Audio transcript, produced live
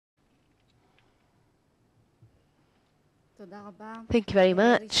Thank you very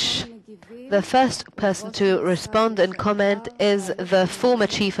much. The first person to respond and comment is the former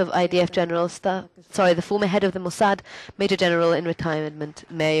chief of IDF General Staff, the former head of the Mossad, Major General in retirement,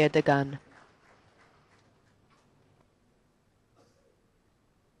 Meir Dagan.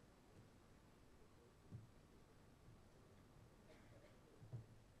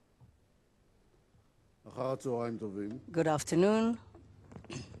 Good afternoon.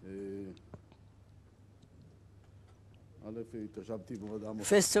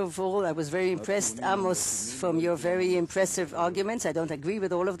 First of all, I was very impressed, Amos, from your very impressive arguments. I don't agree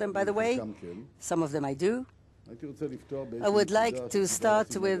with all of them, by the way. Some of them I do. I would like to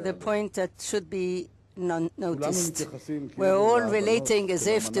start with the point that should be noticed. We're all relating as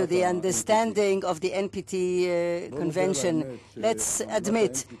if to the understanding of the NPT Convention. Let's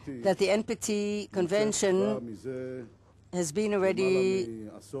admit that the NPT Convention has been already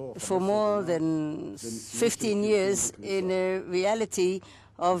for more than 15 years in a reality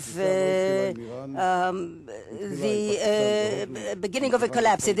of the beginning of a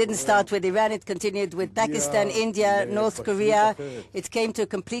collapse. It didn't start with Iran, it continued with Pakistan, India, North Korea. It came to a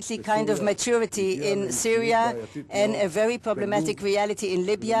completely kind of maturity in Syria and a very problematic reality in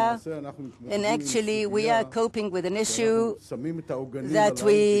Libya. And actually, we are coping with an issue that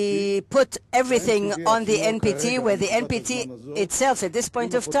we put everything on the NPT, where the NPT itself, at this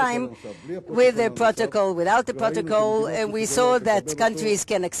point of time, with the protocol, without the protocol, and we saw that countries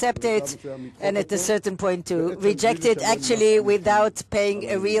can accept it, and at a certain point to reject it, actually without paying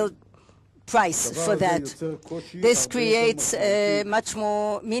a real price for that. This creates a much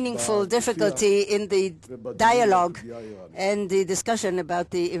more meaningful difficulty in the dialogue and the discussion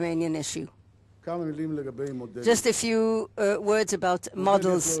about the Iranian issue. Just a few words about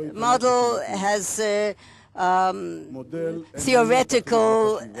models. Model has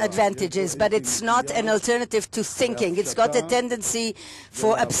theoretical advantages, but it's not an alternative to thinking. It's got a tendency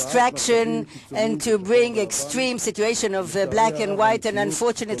for abstraction and to bring extreme situation of black and white, and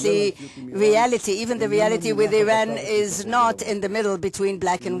unfortunately reality, even the reality with Iran, is not in the middle between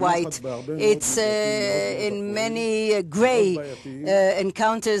black and white. It's in many gray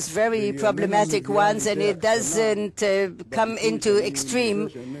encounters, very problematic ones, and it doesn't come into extreme,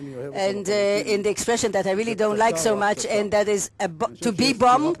 and in the expression that I really don't like so much, and that is to be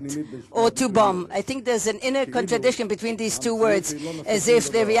bombed or to bomb. I think there's an inner contradiction between these two words, as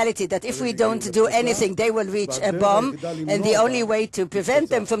if the reality that if we don't do anything, they will reach a bomb, and the only way to prevent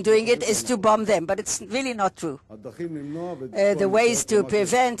them from doing it is to bomb them. But it's really not true. The ways to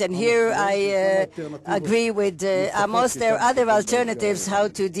prevent, and here I agree with Amos, there are other alternatives how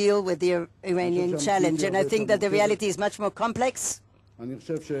to deal with the Iranian challenge, and I think that the reality is much more complex,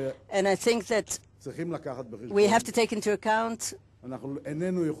 and I think that we have to take into account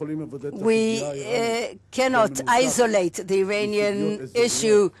we cannot isolate the Iranian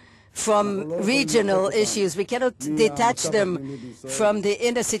issue from regional issues. We cannot detach them from the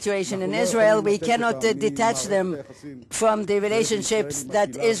inner situation in Israel. We cannot detach them from the relationships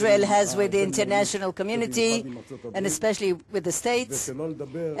that Israel has with the international community, and especially with the states,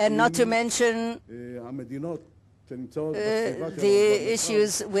 and not to mention the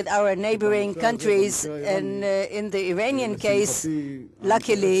issues with our neighboring countries. And in the Iranian case,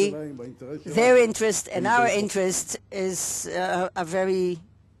 luckily, their interest and our interest are very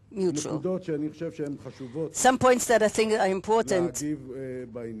mutual. Some points that I think are important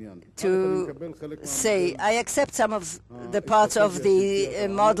to say. I accept some of the parts of the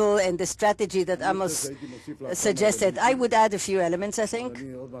model and the strategy that Amos suggested. I would add a few elements, I think,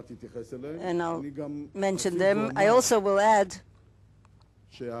 and I'll mention them. I also will add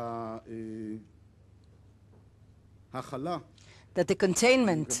that the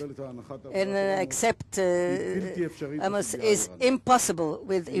containment, and accept Amos, is impossible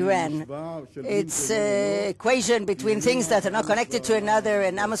with Iran. It's an equation between things that are not connected to another,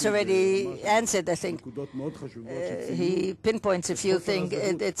 and Amos already answered, I think. He pinpoints a few things.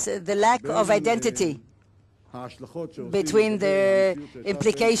 It's the lack of identity between the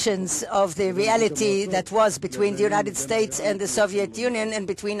implications of the reality that was between the United States and the Soviet Union and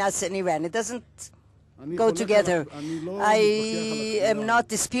between us and Iran. It doesn't go together. I am not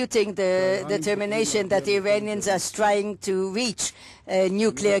disputing the determination that the Iranians are trying to reach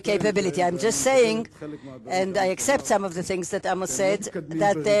nuclear capability. I'm just saying, and I accept some of the things that Amos said,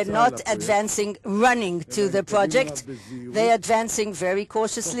 that they're not advancing running to the project. They're advancing very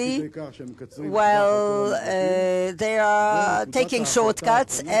cautiously while they are taking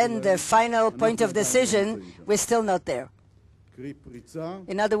shortcuts, and the final point of decision, we're still not there.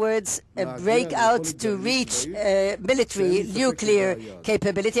 In other words, a breakout to reach military nuclear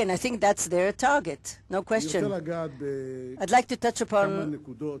capability, and I think that's their target, no question. I'd like to touch upon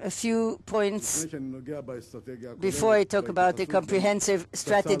a few points before I talk about the comprehensive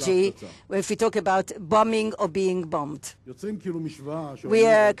strategy, if we talk about bombing or being bombed. We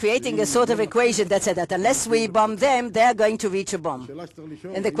are creating a sort of equation that said that unless we bomb them, they're going to reach a bomb.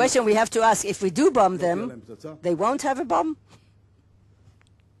 And the question we have to ask, if we do bomb them, they won't have a bomb?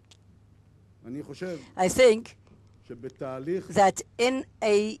 I think that in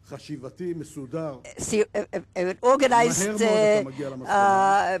an organized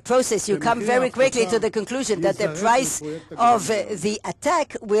process, you come very quickly to the conclusion that the price of the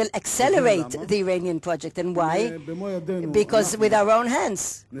attack will accelerate the Iranian project. And why? Because with our own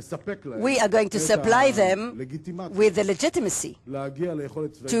hands, we are going to supply them with the legitimacy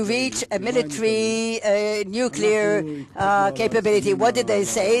to reach a military nuclear capability. What did they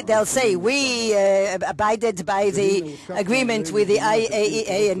say? They'll say, we abided by the agreement with the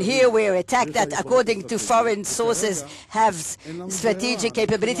IAEA, and here we're attacked that, according to foreign sources, have strategic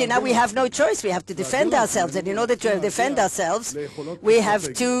capability. Now we have no choice. We have to defend ourselves, and in order to defend ourselves, we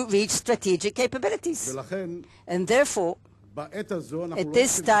have to reach strategic capabilities. And therefore, at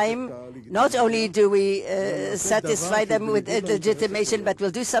this time, not only do we satisfy them with legitimation, but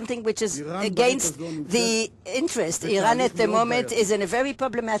we'll do something which is against the interest. Iran at the moment is in a very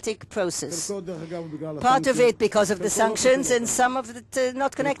problematic process. Part of it because of the sanctions, and some of it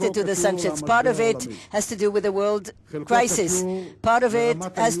not connected to the sanctions. Part of it has to do with the world crisis. Part of it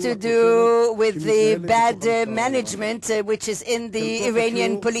has to do with the bad management which is in the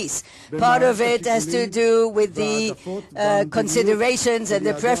Iranian police. Part of it has to do with the considerations and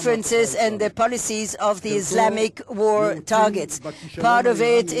the preferences and the policies of the Islamic war targets. Part of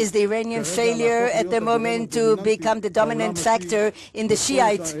it is the Iranian failure at the moment to become the dominant factor in the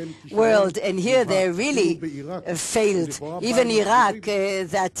Shiite world, and here they really failed. Even Iraq,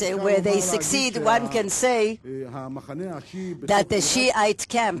 where they succeed, one can say that the Shiite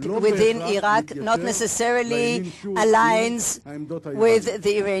camp within Iraq not necessarily aligns with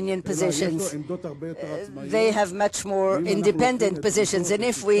the Iranian positions. They have much more independent positions. And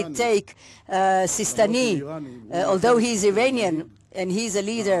if we take Sistani, although he's Iranian and he's a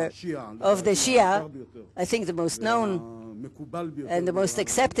leader of the Shia, I think the most known and the most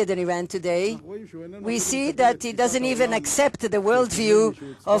accepted in Iran today, we see that he doesn't even accept the worldview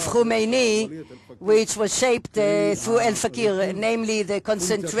of Khomeini, which was shaped through al-Fakir, namely the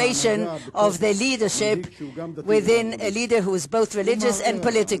concentration of the leadership within a leader who is both religious and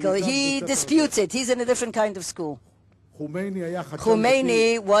political. He disputes it. He's in a different kind of school.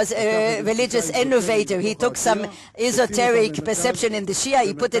 Khomeini was a religious innovator. He took some esoteric perception in the Shia,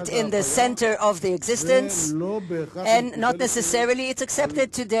 he put it in the center of the existence, and not necessarily it's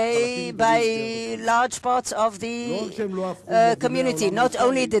accepted today by large parts of the community. Not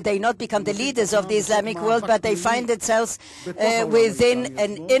only did they not become the leaders of the Islamic world, but they find themselves within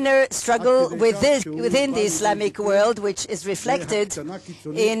an inner struggle within the Islamic world, which is reflected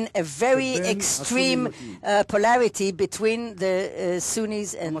in a very extreme polarity between the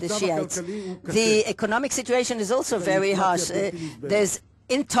Sunnis and the Shiites. The economic situation is also very harsh. There's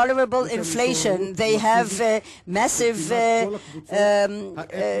intolerable inflation. They have massive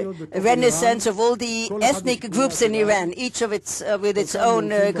renaissance of all the ethnic groups in Iran, each of its with its own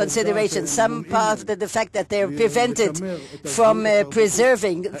considerations. Some part of the fact that they're prevented from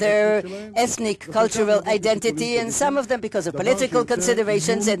preserving their ethnic cultural identity, and some of them because of political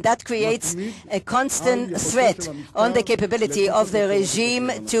considerations, and that creates a constant threat on the capability of the regime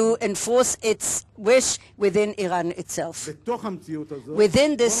to enforce its wish within Iran itself.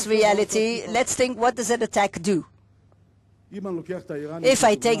 Within this reality, let's think, what does an attack do? If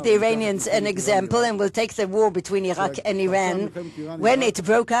I take the Iranians an example, and we'll take the war between Iraq and Iran, when it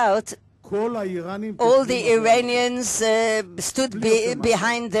broke out, all the Iranians stood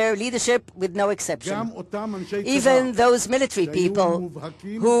behind their leadership with no exception. Even those military people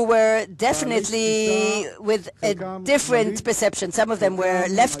who were definitely with a different perception. Some of them were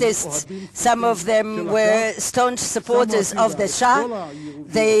leftists, some of them were staunch supporters of the Shah.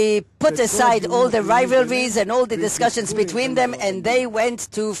 They put aside all the rivalries and all the discussions between them, and they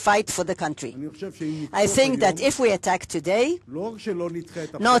went to fight for the country. I think that if we attack today,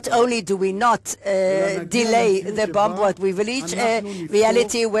 not only do we not delay the bomb, what we will reach a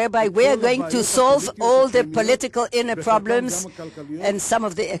reality whereby we are going to solve all the political inner problems and some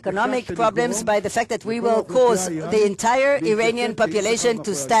of the economic problems by the fact that we will cause the entire Iranian population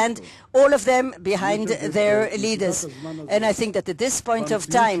to stand, all of them, behind their leaders. And I think that at this point of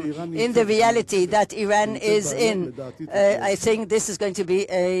time, in the reality that Iran is in, I think this is going to be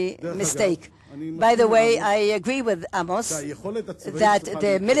a mistake. By the way, I agree with Amos that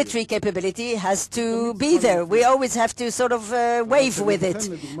the military capability has to be there. We always have to sort of wave with it.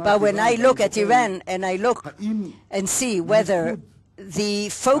 But when I look at Iran and I look and see whether the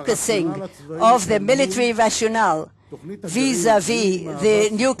focusing of the military rationale vis-à-vis the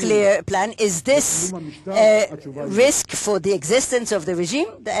nuclear plan, is this a risk for the existence of the regime?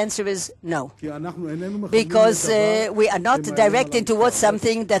 The answer is no. Because we are not directing towards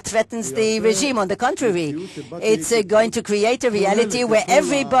something that threatens the regime. On the contrary, it's going to create a reality where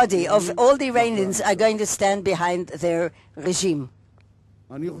everybody, of all the Iranians, are going to stand behind their regime.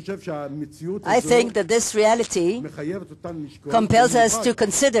 I think that this reality compels us to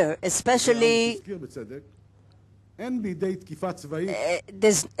consider, especially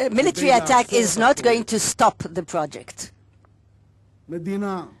this military attack is not going to stop the project.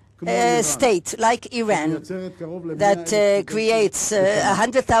 A state like Iran that creates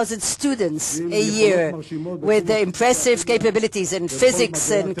 100,000 students a year with impressive capabilities in physics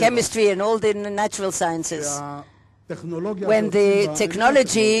and chemistry and all the natural sciences, when the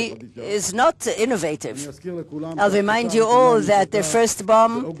technology is not innovative. I'll remind you all that the first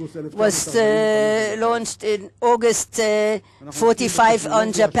bomb was launched in August 45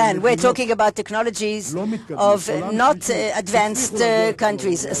 on Japan. We're talking about technologies of not advanced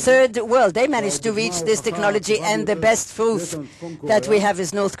countries. Third world, they managed to reach this technology, and the best proof that we have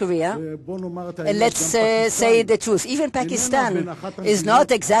is North Korea. And let's say the truth. Even Pakistan is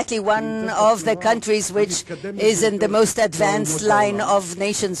not exactly one of the countries which is in the most advanced line of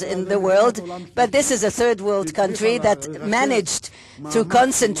nations in the world, but this is a third world country that managed to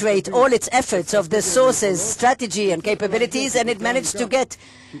concentrate all its efforts of the sources, strategy and capabilities, and it managed to get,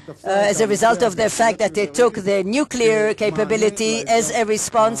 as a result of the fact that it took the nuclear capability as a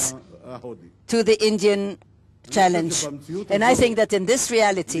response to the Indian challenge. And I think that in this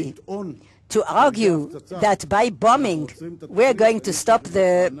reality, to argue that by bombing we're going to stop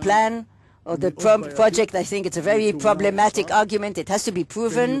the plan or the project, I think it's a very problematic argument. It has to be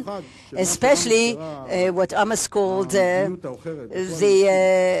proven, especially what Amos called that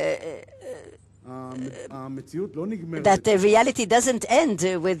the reality doesn't end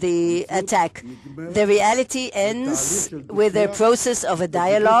with the attack. The reality ends with the process of a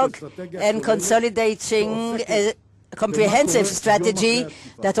dialogue and consolidating a comprehensive strategy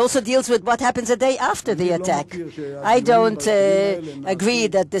that also deals with what happens a day after the attack. I don't agree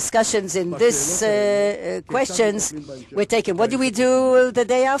that discussions in this questions were taken. What do we do the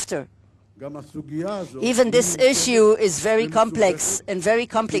day after? Even this issue is very complex and very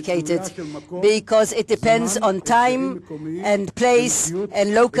complicated because it depends on time and place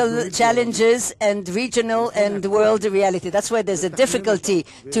and local challenges and regional and world reality. That's why there's a difficulty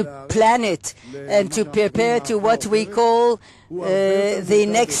to plan it and to prepare to what we call the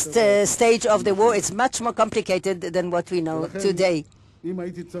next stage of the war. It's much more complicated than what we know today.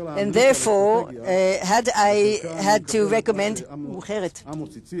 And therefore, had I had to recommend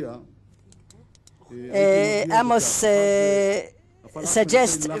Amos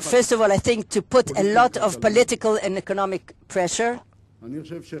suggests, first of all, I think, to put a lot of political and economic pressure.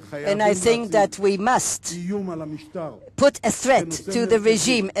 And I think that we must put a threat to the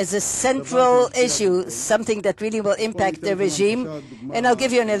regime as a central issue, something that really will impact the regime. And I'll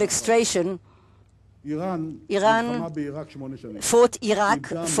give you an illustration. Iran fought Iraq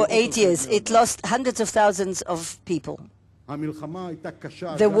for 8 years. It lost hundreds of thousands of people.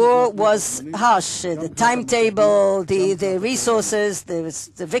 The war was harsh, the timetable, the resources, the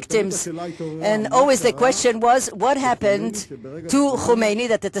victims, and always the question was what happened to Khomeini,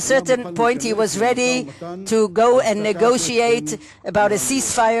 that at a certain point he was ready to go and negotiate about a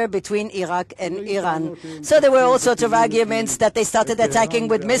ceasefire between Iraq and Iran. So there were all sorts of arguments that they started attacking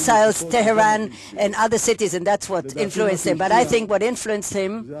with missiles Tehran and other cities, and that's what influenced him. But I think what influenced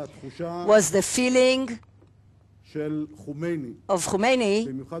him was the feeling of Khomeini,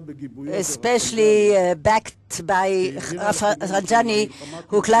 especially backed by Rafsanjani,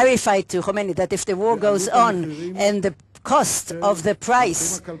 who clarified to Khomeini that if the war goes on and the cost of the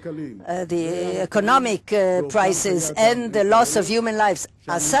price, the economic prices and the loss of human lives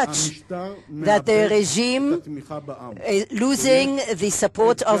are such that the regime is losing the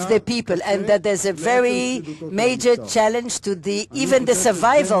support of the people, and that there's a very major challenge to even the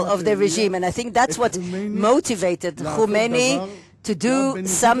survival of the regime. And I think that's what motivated Khomeini to do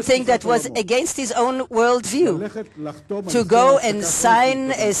something that was against his own worldview, to go and sign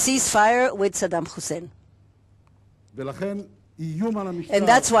a ceasefire with Saddam Hussein. And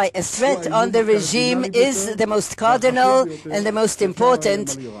that's why a threat on the regime is the most cardinal and the most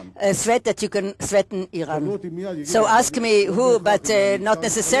important threat that you can threaten Iran. So ask me who, but not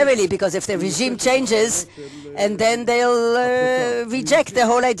necessarily, because if the regime changes, and then they'll reject the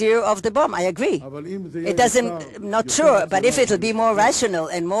whole idea of the bomb. I agree. It doesn't, not sure, but if it'll be more rational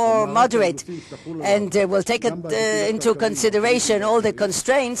and more moderate, and will take into consideration all the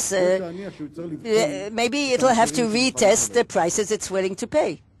constraints, maybe it'll have to retest the prices it's willing to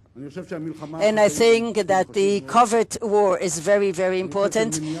pay. And I think that the covert war is very, very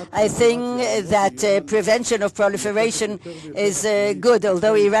important. I think that prevention of proliferation is good,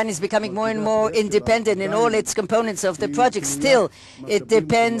 although Iran is becoming more and more independent in all its components of the project. Still, it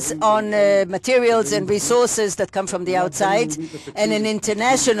depends on materials and resources that come from the outside, and an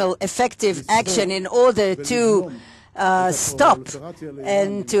international effective action in order to stop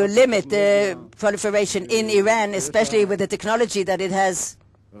and to limit the proliferation in Iran, especially with the technology that it has.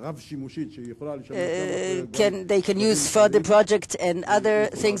 They can use for the project and other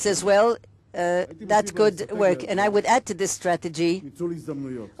things as well. That could work. And I would add to this strategy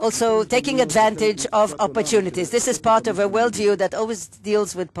also taking advantage of opportunities. This is part of a worldview that always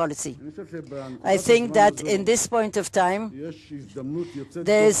deals with policy. I think that in this point of time,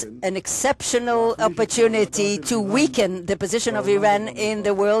 there's an exceptional opportunity to weaken the position of Iran in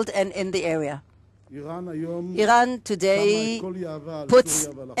the world and in the area. Iran today puts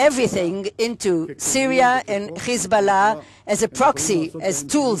everything into Syria and Hezbollah as a proxy, as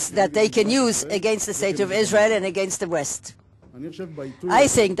tools that they can use against the state of Israel and against the West. I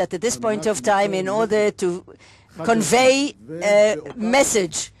think that at this point of time, in order to convey a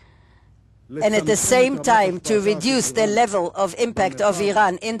message and at the same time to reduce the level of impact of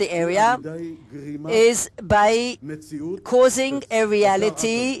Iran in the area, is by causing a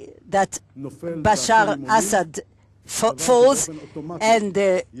reality that Bashar Assad falls and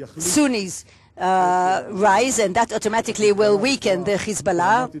the Sunnis rise, and that automatically will weaken the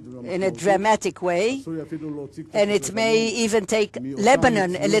Hezbollah in a dramatic way, and it may even take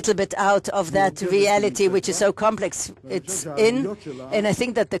Lebanon a little bit out of that reality, which is so complex it's in. And I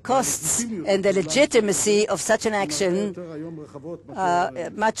think that the costs and the legitimacy of such an action are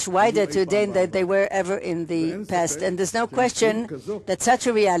much wider today than they were ever in the past. And there's no question that such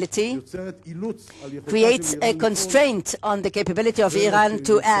a reality creates a constraint on the capability of Iran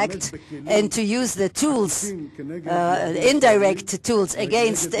to act and to use the tools, indirect tools,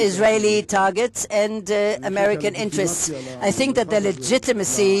 against Israeli targets and American interests. I think that the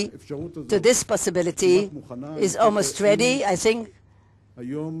legitimacy to this possibility is almost ready. I think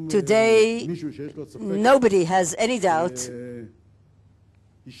today nobody has any doubt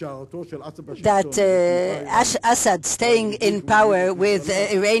that Assad staying in power with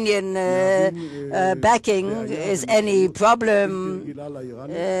Iranian backing is any problem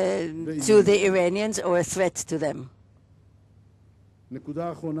to the Iranians or a threat to them.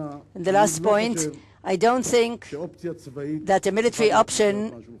 And the last point, I don't think that a military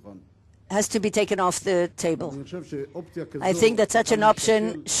option has to be taken off the table. I think that such an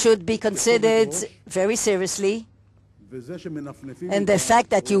option should be considered very seriously. And the fact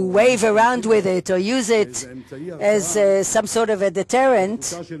that you wave around with it or use it as some sort of a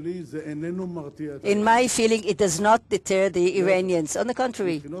deterrent, in my feeling, it does not deter the Iranians. On the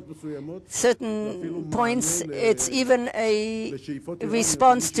contrary, certain points, it's even a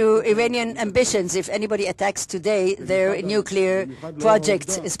response to Iranian ambitions. If anybody attacks today their nuclear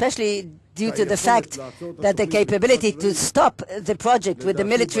project, especially due to the fact that the capability to stop the project with the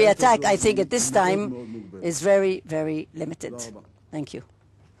military attack, I think at this time, is very, very limited. Thank you.